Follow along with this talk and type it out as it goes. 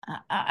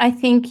I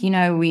think,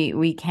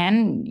 we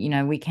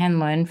can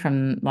learn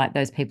from like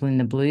those people in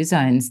the blue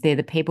zones. They're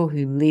the people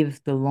who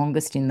live the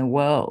longest in the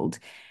world,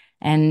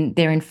 and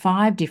they're in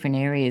five different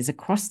areas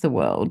across the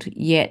world,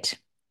 yet,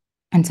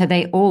 and so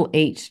they all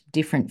eat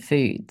different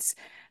foods.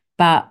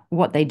 But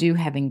what they do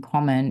have in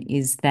common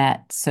is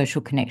that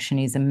social connection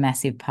is a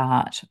massive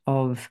part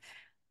of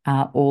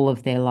all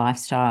of their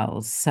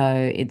lifestyles.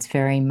 So it's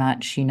very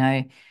much,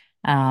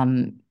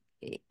 um,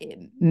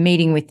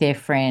 meeting with their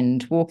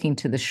friend, walking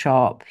to the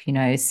shop,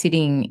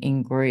 sitting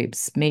in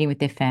groups, meeting with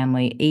their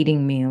family,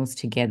 eating meals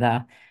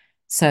together.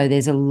 So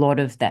there's a lot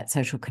of that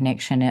social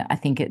connection. I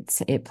think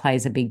it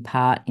plays a big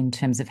part in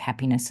terms of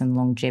happiness and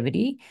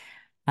longevity.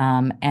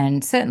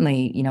 And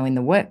certainly, in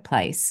the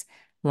workplace,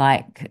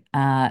 like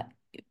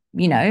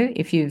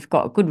if you've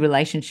got good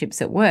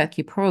relationships at work,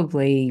 you're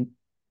probably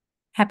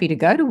happy to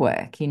go to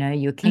work.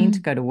 You're keen to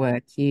Mm. go to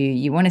work.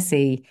 You want to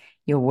see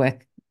your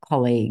work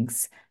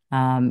colleagues.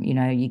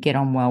 You get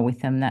on well with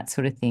them, that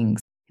sort of thing.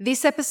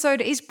 This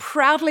episode is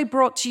proudly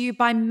brought to you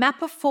by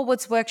Mapper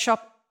Forward's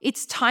workshop.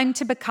 It's time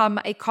to become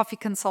a coffee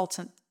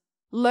consultant.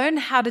 Learn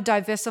how to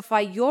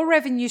diversify your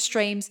revenue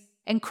streams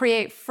and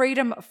create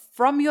freedom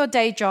from your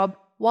day job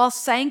while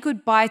saying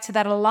goodbye to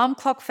that alarm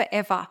clock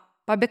forever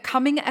by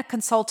becoming a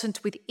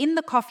consultant within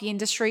the coffee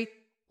industry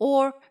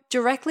or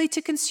directly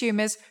to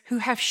consumers who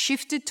have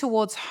shifted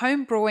towards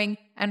home brewing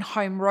and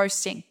home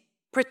roasting.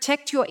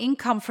 Protect your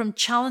income from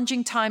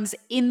challenging times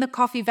in the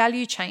coffee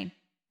value chain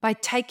by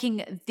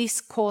taking this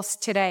course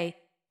today.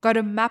 Go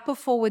to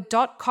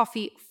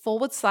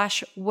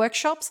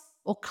mapperforward.coffee/workshops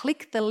or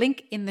click the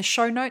link in the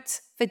show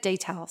notes for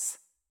details.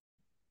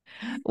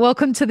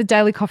 Welcome to the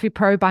Daily Coffee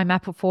Pro by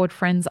Mapper Forward,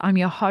 friends. I'm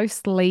your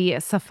host, Lee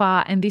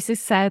Safar, and this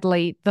is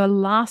sadly the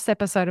last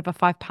episode of a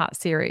five-part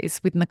series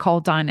with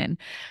Nicole Dynan,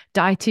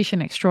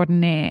 dietitian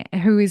extraordinaire,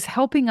 who is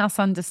helping us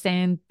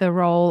understand the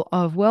role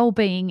of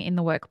well-being in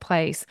the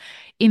workplace,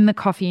 in the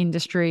coffee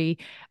industry,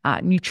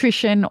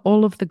 nutrition,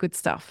 all of the good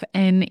stuff.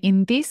 And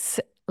in this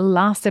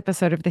last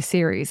episode of the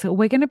series,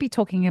 we're going to be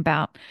talking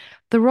about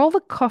the role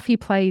that coffee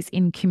plays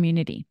in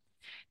community.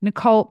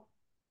 Nicole,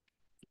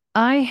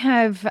 I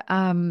have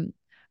a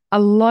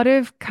lot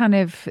of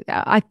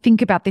I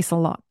think about this a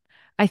lot.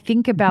 I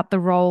think about the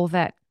role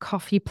that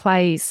coffee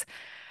plays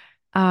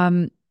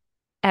um,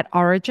 at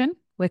origin,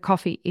 where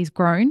coffee is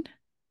grown,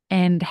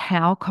 and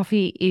how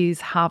coffee is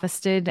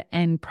harvested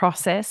and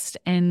processed,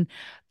 and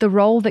the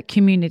role that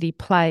community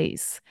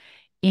plays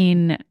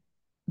in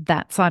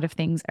that side of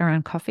things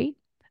around coffee.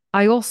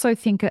 I also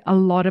think a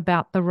lot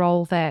about the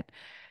role that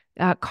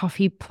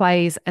coffee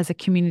plays as a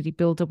community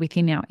builder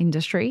within our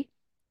industry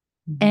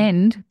Mhm.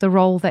 and the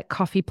role that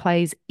coffee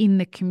plays in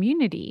the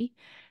community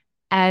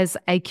as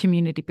a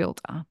community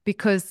builder.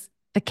 Because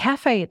the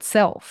cafe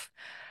itself,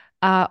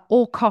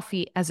 or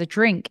coffee as a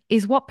drink,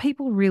 is what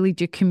people really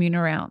do commune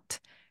around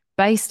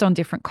based on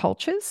different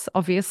cultures,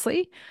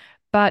 obviously.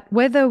 But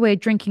whether we're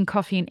drinking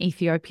coffee in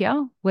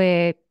Ethiopia,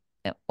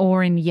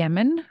 or in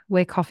Yemen,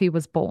 where coffee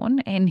was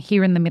born, and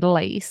here in the Middle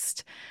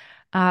East,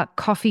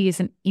 coffee is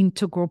an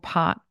integral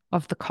part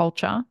of the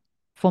culture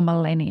for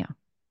millennia.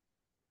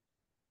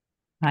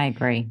 I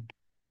agree.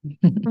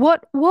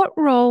 What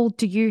role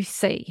do you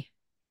see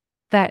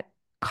that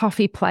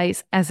coffee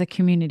plays as a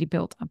community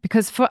builder?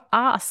 Because for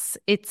us,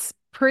 it's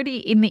pretty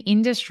in the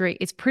industry,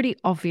 it's pretty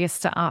obvious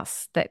to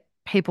us that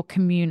people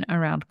commune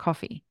around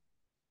coffee.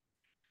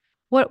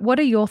 What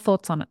are your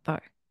thoughts on it though?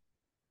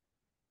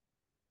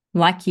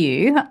 Like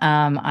you,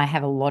 I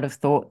have a lot of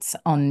thoughts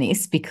on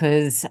this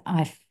because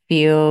I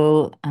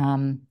feel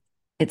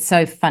it's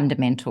so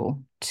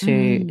fundamental to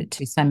Mm,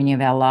 to so many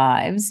of our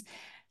lives.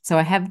 So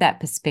I have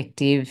that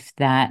perspective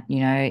that,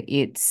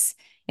 it's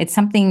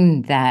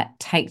something that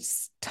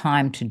takes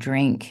time to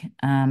drink.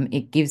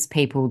 It gives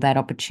people that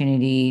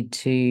opportunity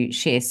to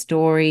share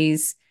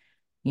stories,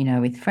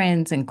 with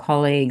friends and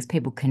colleagues.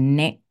 People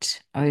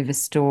connect over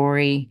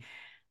story.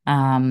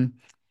 Um,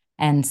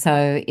 and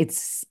so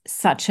it's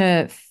such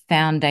a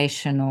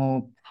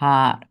foundational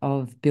part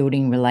of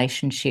building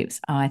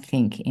relationships, I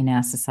think, in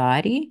our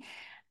society.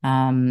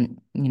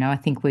 I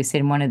think we said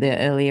in one of the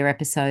earlier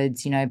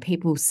episodes,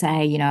 people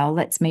say, "Oh,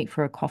 let's meet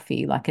for a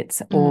coffee." Like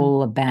it's mm,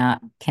 all about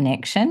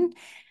connection.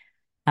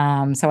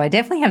 So I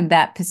definitely have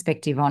that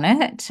perspective on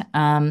it.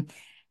 And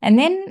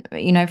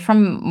then,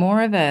 from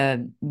more of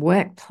a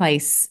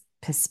workplace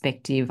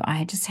perspective,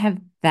 I just have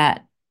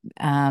that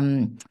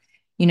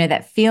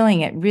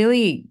feeling. It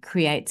really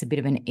creates a bit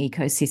of an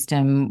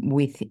ecosystem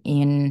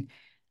within,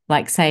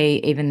 like, say,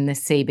 even the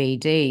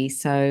CBD.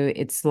 So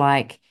it's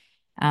like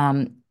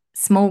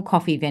small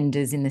coffee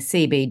vendors in the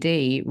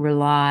CBD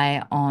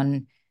rely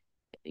on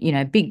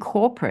big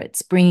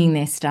corporates bringing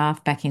their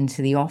staff back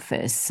into the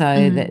office so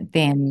mm, that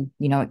then,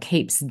 it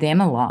keeps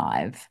them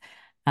alive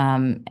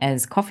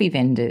as coffee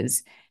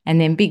vendors.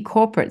 And then big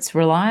corporates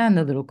rely on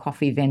the little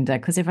coffee vendor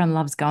because everyone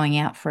loves going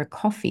out for a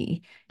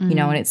coffee, and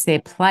mm. it's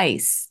their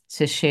place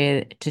to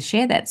share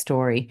that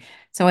story.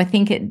 So I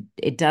think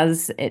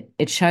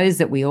it shows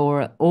that we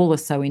all are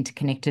so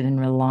interconnected and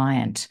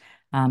reliant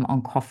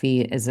on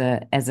coffee as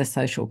a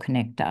social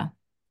connector.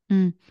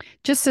 Mm.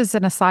 Just as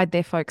an aside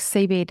there, folks,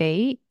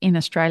 CBD in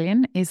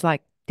Australian is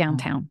like Oh,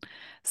 downtown.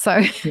 So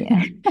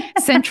yeah.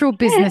 central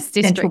business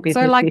Central district.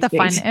 So business like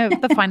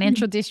district. the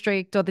financial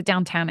district or the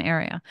downtown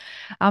area.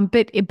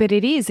 But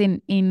it is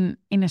in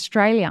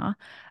Australia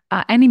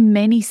and in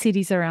many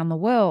cities around the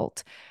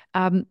world.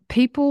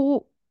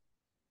 People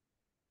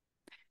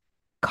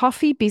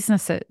Coffee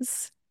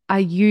businesses are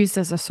used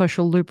as a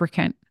social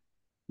lubricant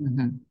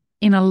Mhm.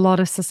 in a lot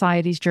of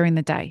societies during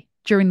the day,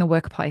 during the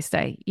workplace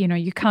day. You know,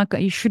 you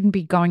shouldn't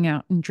be going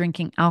out and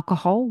drinking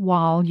alcohol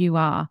while you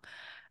are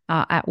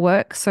at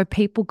work. So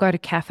people go to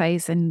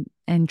cafes and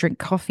drink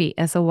coffee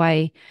as a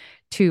way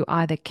to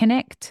either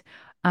connect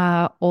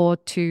or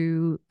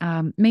to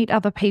meet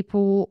other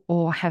people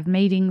or have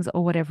meetings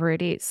or whatever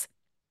it is.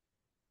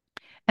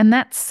 And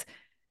that's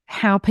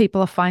how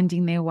people are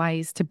finding their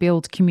ways to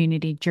build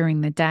community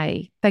during the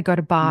day. They go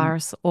to Mm.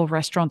 bars or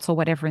restaurants or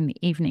whatever in the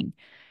evening.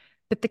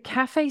 But the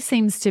cafe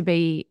seems to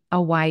be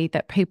a way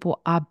that people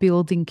are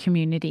building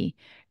community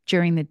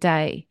during the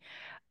day.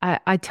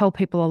 I tell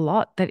people a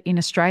lot that in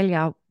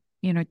Australia,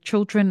 you know,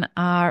 children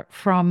are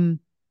from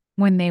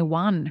when they're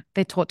one,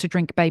 they're taught to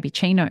drink baby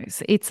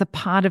chinos. It's a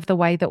part of the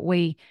way that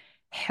we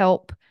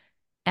help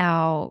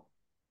our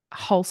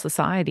whole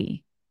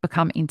society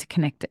become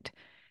interconnected.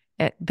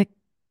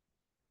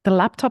 The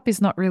laptop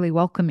is not really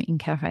welcome in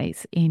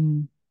cafes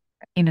in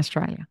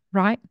Australia,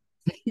 right?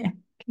 Yeah,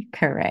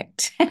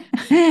 correct.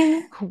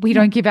 We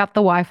don't give out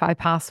the Wi-Fi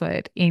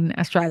password in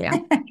Australia.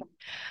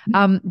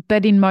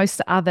 But in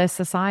most other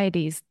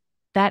societies,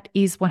 that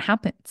is what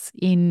happens.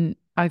 In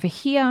over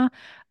here,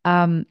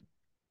 um,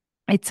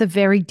 it's a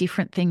very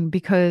different thing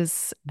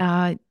because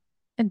and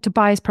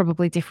Dubai is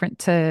probably different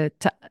to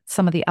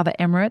some of the other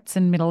Emirates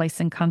and Middle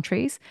Eastern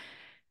countries.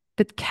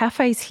 But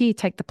cafes here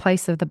take the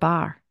place of the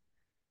bar.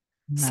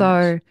 Right.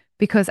 So,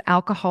 because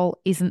alcohol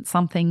isn't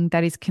something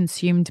that is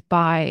consumed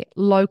by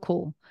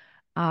local,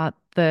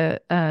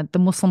 the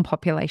Muslim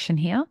population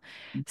here,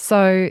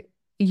 so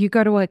you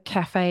go to a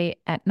cafe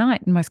at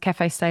night, and most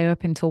cafes stay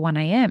open till 1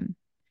 a.m.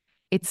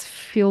 It's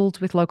filled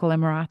with local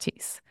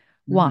Emiratis.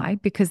 Mhm. Why?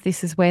 Because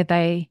this is where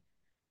they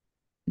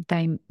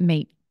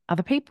meet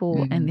other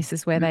people, and Mhm. this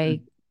is where they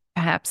Mhm.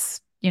 perhaps,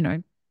 you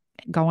know,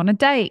 go on a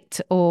date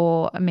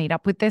or meet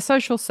up with their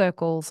social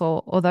circles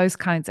or those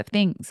kinds of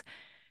things.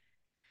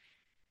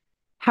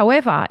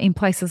 However, in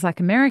places like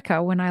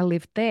America, when I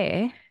lived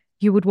there,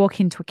 you would walk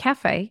into a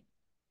cafe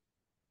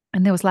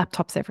and there was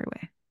laptops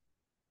everywhere.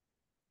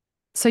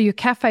 So your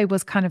cafe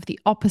was kind of the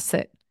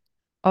opposite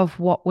of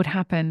what would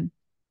happen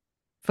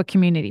for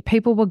community.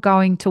 People were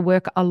going to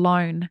work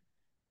alone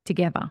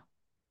together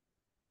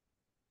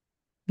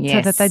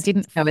so that they Yes.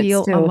 didn't So it's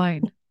feel still,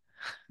 alone.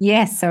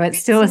 yes, so it's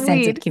It's still a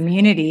sense of weird.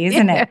 community,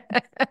 isn't Yeah.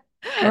 it?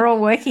 We're all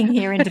working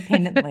here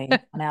independently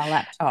on our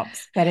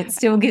laptops, but it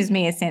still gives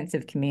me a sense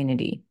of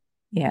community.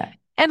 Yeah.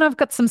 And I've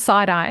got some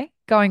side eye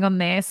going on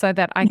there so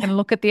that I can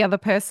look at the other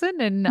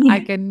person and Yeah.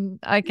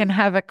 I can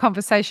have a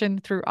conversation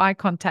through eye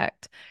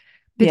contact.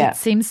 But it Yeah.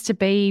 seems to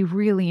be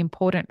really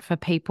important for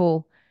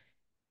people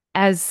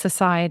as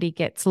society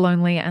gets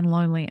lonelier and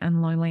lonelier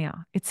and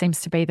lonelier. It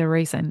seems to be the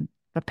reason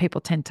that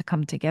people tend to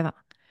come together.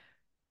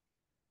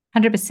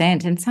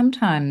 100%. And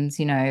sometimes,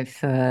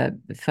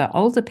 for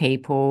older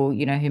people,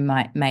 who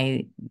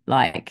may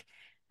like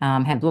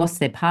have lost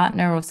their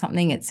partner or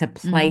something, it's a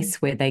Mm.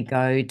 place where they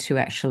go to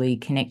actually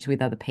connect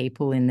with other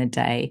people in the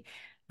day,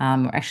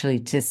 or actually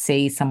to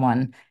see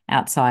someone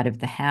outside of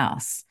the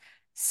house.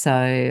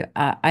 So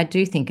I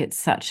do think it's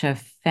such a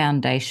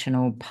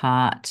foundational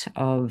part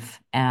of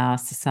our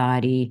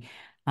society.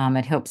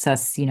 It helps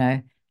us,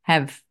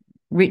 have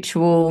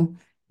ritual.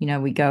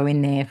 We go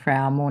in there for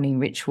our morning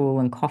ritual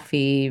and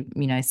coffee,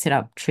 set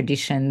up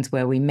traditions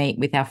where we meet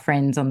with our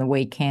friends on the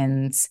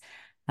weekends,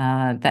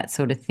 that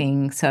sort of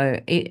thing. So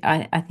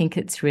I think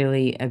it's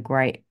really a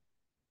great,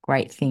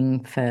 great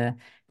thing for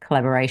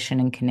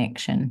collaboration and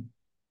connection.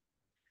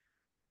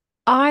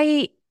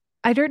 I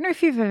I don't know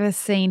if you've ever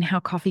seen how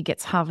coffee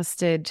gets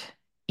harvested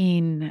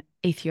in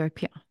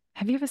Ethiopia.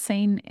 Have you ever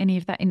seen any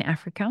of that in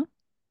Africa?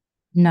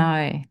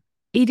 No.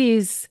 It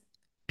is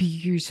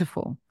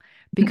beautiful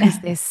because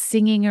they're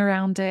singing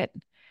around it.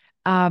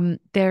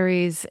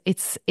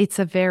 It's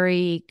a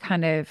very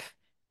kind of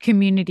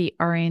community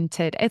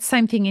oriented. It's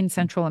same thing in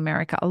Central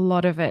America. A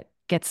lot of it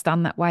gets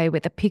done that way where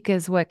the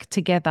pickers work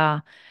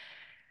together.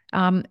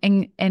 And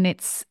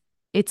it's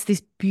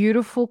this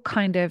beautiful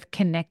kind of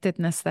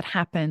connectedness that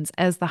happens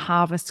as the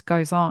harvest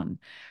goes on,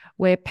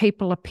 where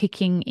people are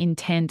picking in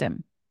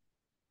tandem.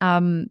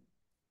 Um,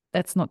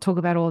 let's not talk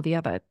about all the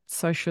other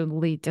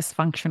socially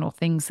dysfunctional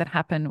things that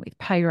happen with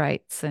pay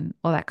rates and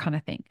all that kind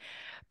of thing.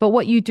 But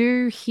what you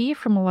do hear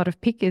from a lot of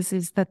pickers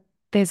is that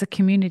there's a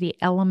community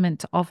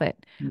element of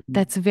it Mhm.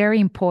 that's very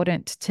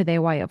important to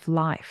their way of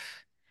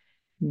life.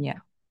 Yeah.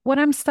 What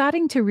I'm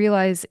starting to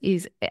realize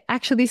is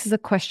actually, this is a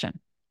question.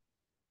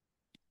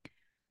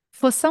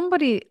 For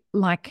somebody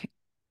like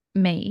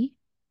me,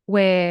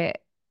 where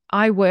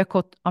I work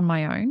on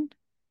my own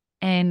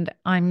and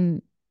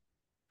I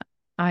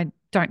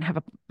don't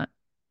have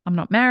I'm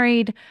not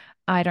married,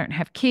 I don't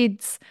have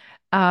kids.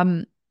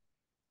 Um,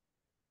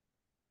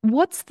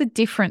 what's the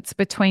difference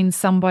between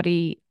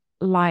somebody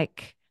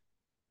like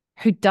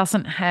who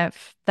doesn't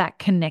have that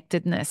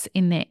connectedness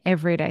in their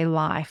everyday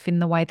life, in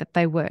the way that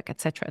they work, et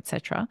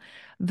cetera,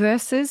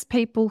 versus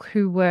people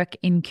who work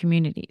in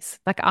communities?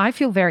 Like, I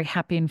feel very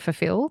happy and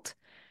fulfilled,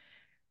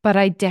 but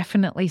I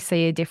definitely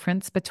see a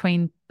difference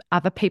between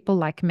other people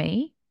like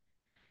me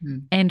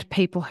Mm. and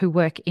people who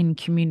work in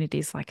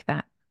communities like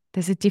that.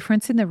 There's a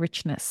difference in the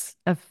richness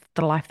of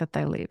the life that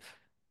they live.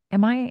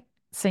 Am I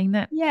seeing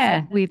that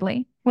Yeah.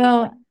 weirdly?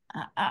 Well,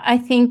 I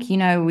think,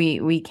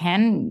 we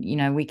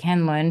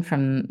can learn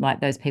from like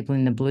those people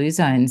in the blue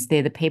zones.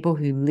 They're the people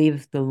who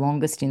live the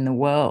longest in the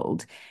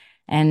world,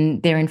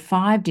 and they're in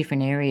five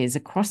different areas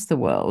across the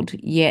world,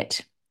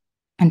 yet,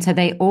 and so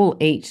they all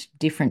eat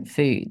different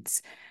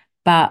foods.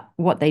 But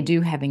what they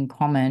do have in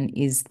common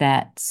is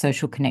that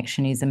social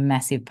connection is a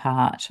massive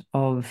part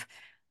of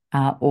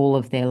all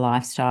of their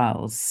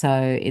lifestyles.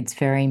 So it's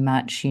very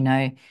much,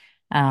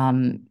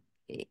 um,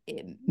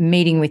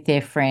 meeting with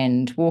their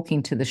friend,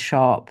 walking to the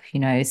shop,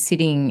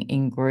 sitting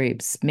in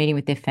groups, meeting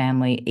with their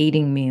family,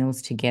 eating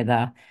meals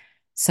together.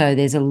 So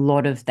there's a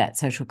lot of that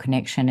social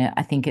connection.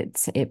 I think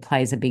it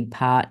plays a big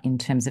part in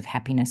terms of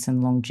happiness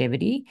and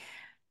longevity.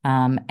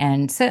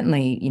 And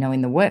certainly,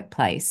 in the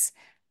workplace,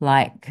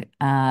 like,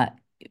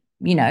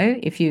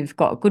 if you've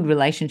got good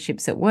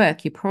relationships at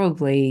work, you're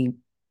probably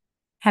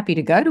happy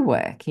to go to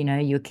work.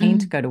 You're keen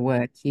to Mm. go to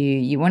work.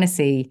 You want to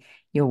see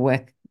your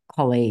work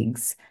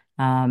colleagues.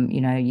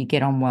 You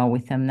get on well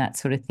with them, that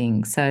sort of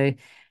thing. So,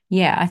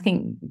 yeah, I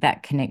think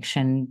that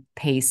connection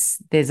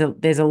piece. There's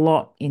a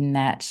lot in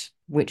that,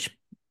 which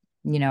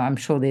I'm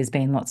sure there's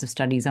been lots of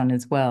studies on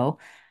as well.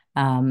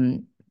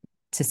 Um,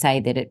 to say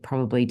that it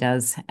probably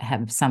does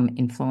have some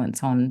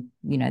influence on,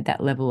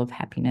 that level of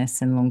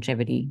happiness and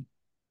longevity.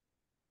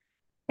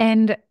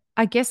 And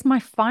I guess my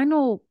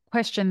final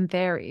question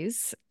there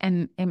is,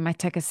 and it might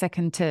take a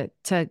second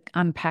to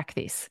unpack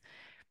this.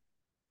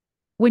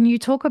 When you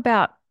talk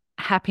about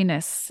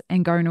happiness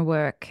and going to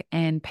work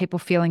and people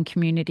feeling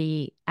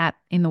community at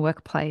in the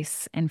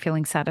workplace and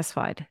feeling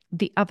satisfied,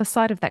 the other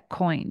side of that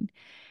coin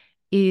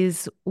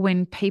is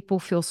when people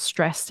feel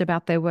stressed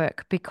about their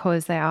work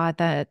because they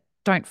either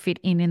don't fit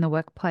in the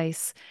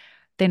workplace,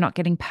 they're not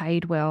getting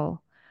paid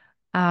well,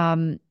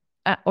 um,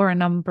 or a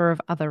number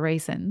of other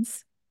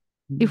reasons.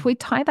 If we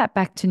tie that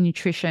back to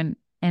nutrition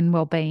and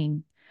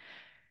well-being,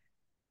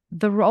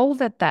 the role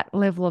that that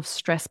level of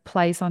stress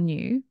plays on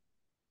you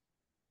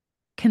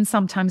can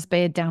sometimes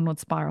be a downward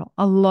spiral.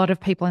 A lot of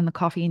people in the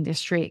coffee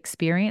industry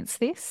experience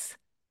this.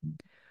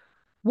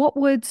 What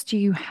words do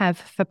you have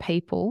for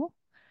people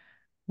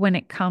when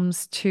it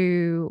comes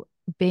to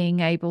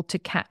being able to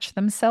catch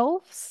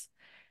themselves,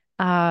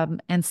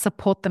 and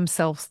support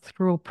themselves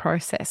through a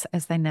process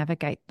as they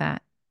navigate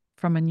that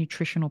from a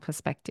nutritional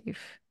perspective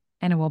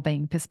and a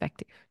well-being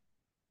perspective?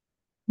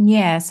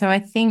 Yeah, so I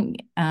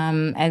think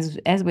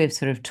as we've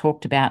sort of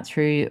talked about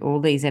through all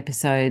these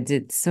episodes,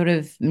 it's sort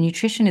of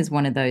nutrition is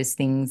one of those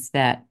things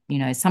that,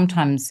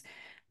 sometimes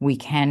we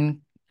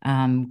can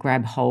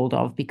grab hold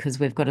of because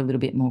we've got a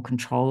little bit more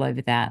control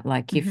over that.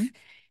 Like Mm-hmm.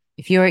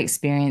 if you're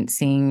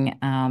experiencing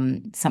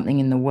something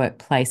in the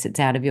workplace that's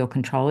out of your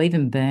control,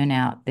 even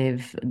burnout,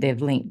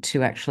 they've linked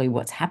to actually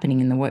what's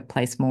happening in the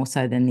workplace more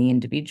so than the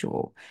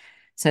individual.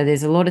 So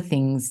there's a lot of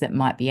things that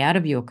might be out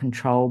of your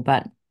control,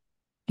 but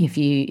if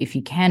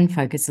you can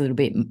focus a little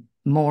bit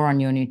more on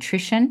your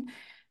nutrition,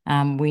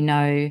 we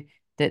know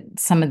that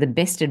some of the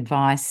best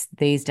advice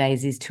these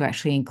days is to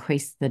actually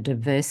increase the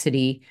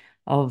diversity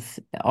of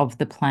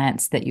the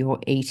plants that you're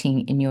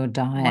eating in your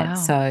diet. Wow.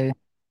 So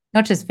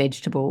not just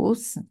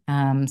vegetables,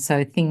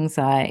 so things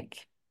like,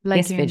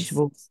 yes, Legumes.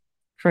 vegetables,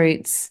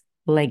 fruits,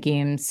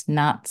 legumes,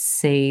 nuts,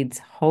 seeds,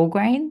 whole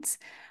grains.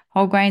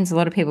 Whole grains, a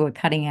lot of people are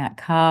cutting out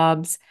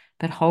carbs,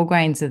 but whole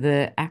grains are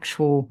the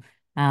actual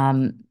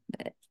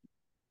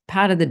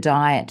part of the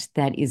diet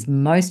that is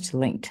most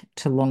linked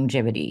to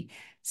longevity.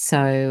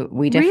 So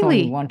we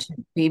definitely Really? want to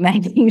be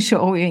making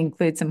sure we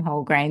include some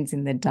whole grains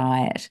in the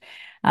diet.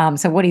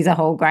 So what is a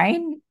whole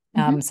grain?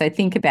 Mm-hmm. So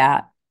think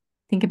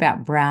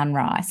about brown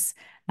rice.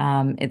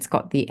 It's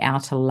got the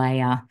outer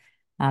layer.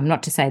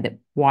 Not to say that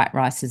white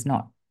rice is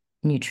not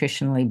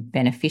nutritionally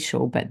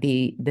beneficial, but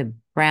the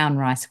brown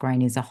rice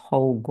grain is a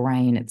whole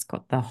grain. It's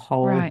got the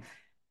whole Right.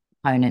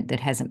 component that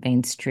hasn't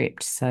been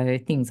stripped. So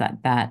things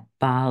like that,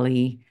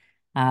 barley,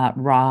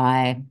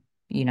 rye,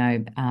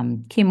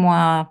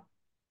 quinoa,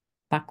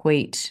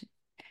 buckwheat,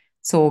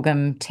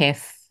 sorghum,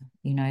 teff,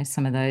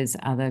 some of those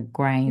other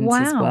grains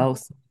as Wow. well.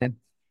 So,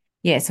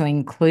 yeah, so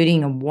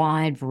including a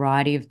wide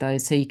variety of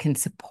those so you can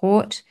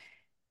support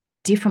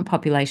different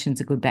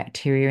populations of good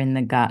bacteria in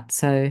the gut.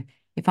 So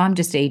if I'm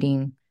just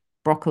eating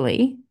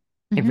broccoli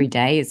every Mm-hmm.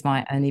 day as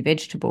my only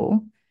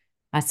vegetable,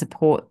 I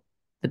support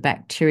the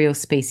bacterial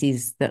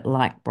species that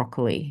like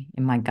broccoli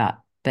in my gut,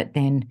 but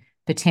then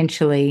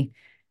potentially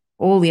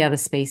all the other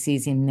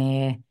species in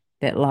there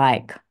that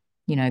like,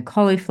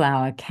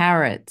 cauliflower,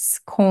 carrots,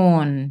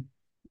 corn,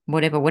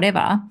 whatever,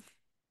 whatever.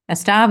 are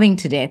starving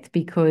to death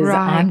because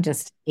Right. I'm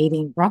just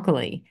eating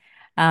broccoli.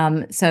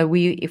 So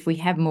if we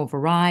have more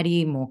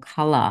variety, more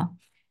color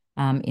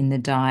in the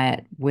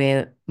diet,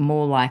 we're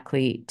more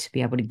likely to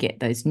be able to get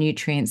those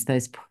nutrients,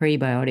 those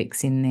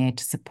prebiotics in there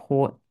to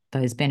support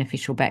those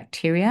beneficial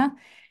bacteria.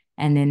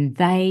 And then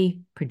they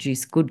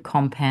produce good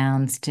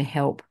compounds to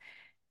help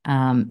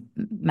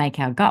make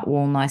our gut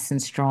wall nice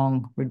and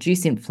strong,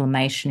 reduce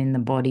inflammation in the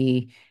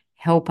body,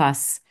 help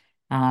us,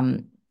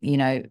 you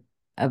know,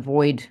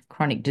 avoid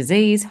chronic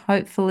disease,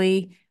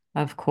 hopefully.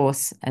 Of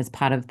course, as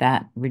part of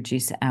that,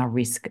 reduce our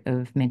risk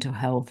of mental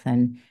health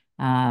and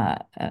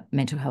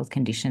mental health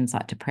conditions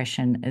like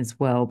depression as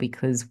well,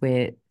 because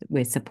we're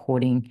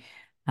supporting,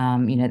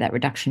 that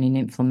reduction in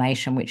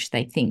inflammation, which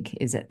they think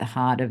is at the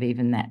heart of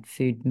even that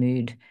food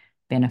mood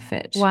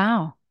benefit.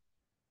 Wow.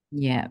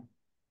 Yeah.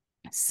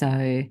 So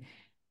yeah,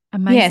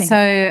 Amazing.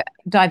 so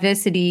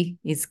diversity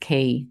is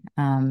key.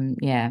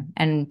 Yeah.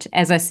 And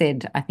as I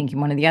said, I think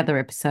in one of the other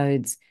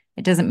episodes,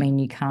 it doesn't mean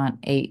you can't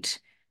eat,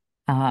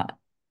 uh,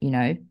 you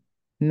know,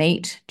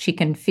 meat,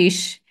 chicken,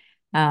 fish,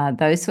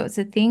 those sorts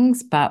of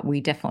things, but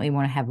we definitely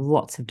want to have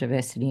lots of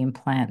diversity in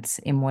plants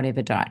in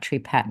whatever dietary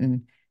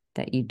pattern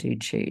that you do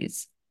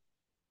choose.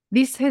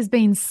 This has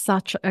been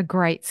such a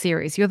great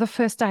series. You're the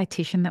first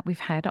dietitian that we've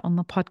had on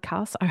the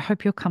podcast. I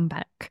hope you'll come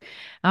back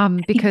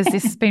because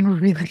this has been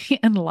really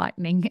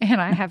enlightening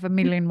and I have a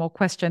million more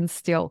questions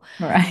still.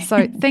 Right.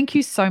 So thank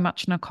you so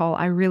much, Nicole.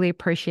 I really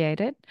appreciate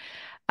it.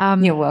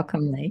 You're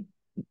welcome, Lee.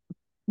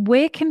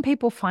 Where can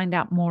people find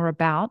out more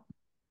about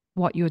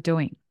what you're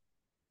doing?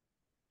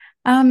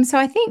 So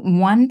I think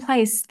one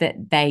place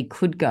that they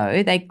could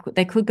go, they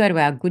could go to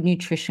our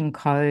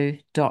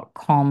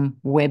goodnutritionco.com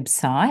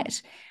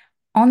website.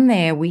 On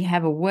there, we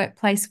have a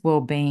workplace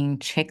wellbeing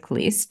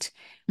checklist,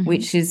 Mhm.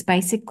 which is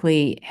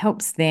basically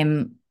helps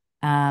them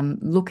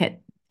look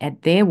at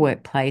their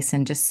workplace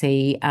and just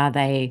see, are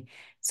they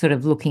sort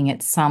of looking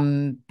at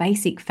some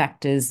basic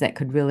factors that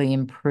could really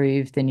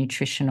improve the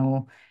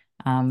nutritional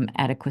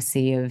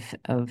adequacy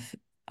of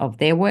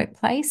their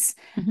workplace,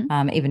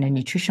 Mhm. even a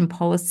nutrition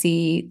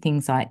policy,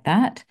 things like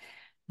that.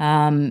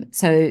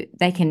 So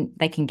they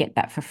can get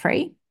that for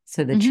free.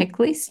 So the Mhm.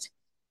 checklist.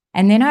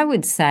 And then I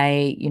would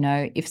say,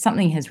 if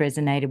something has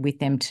resonated with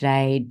them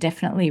today,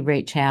 definitely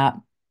reach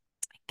out,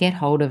 get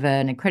hold of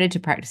an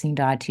accredited practicing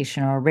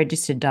dietitian or a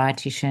registered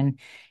dietitian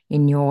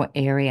in your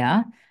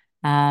area,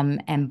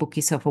 and book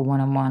yourself a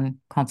one-on-one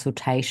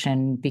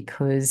consultation,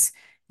 because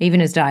even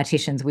as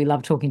dietitians, we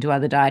love talking to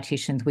other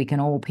dietitians. We can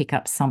all pick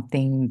up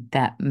something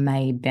that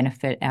may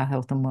benefit our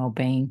health and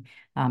well-being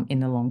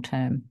in the long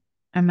term.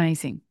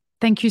 Amazing.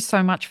 Thank you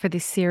so much for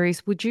this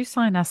series. Would you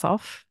sign us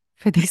off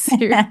for this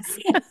series?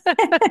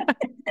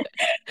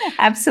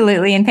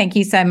 Absolutely. And thank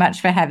you so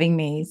much for having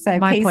me. So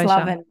My peace, love,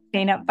 pleasure. and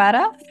peanut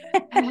butter.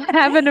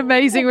 Have an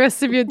amazing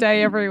rest of your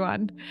day,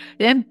 everyone.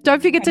 And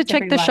don't forget to Thanks,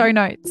 check the show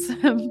everyone.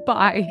 notes.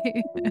 Bye.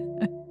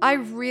 I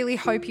really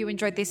hope you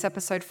enjoyed this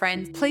episode,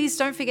 friends. Please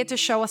don't forget to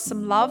show us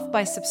some love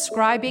by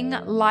subscribing,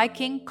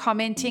 liking,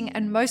 commenting,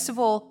 and most of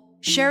all,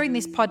 sharing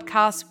this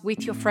podcast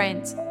with your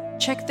friends.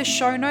 Check the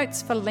show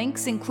notes for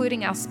links,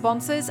 including our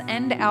sponsors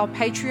and our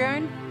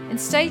Patreon. And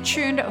stay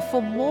tuned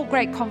for more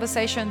great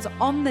conversations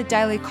on the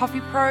Daily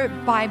Coffee Pro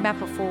by Map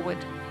It Forward.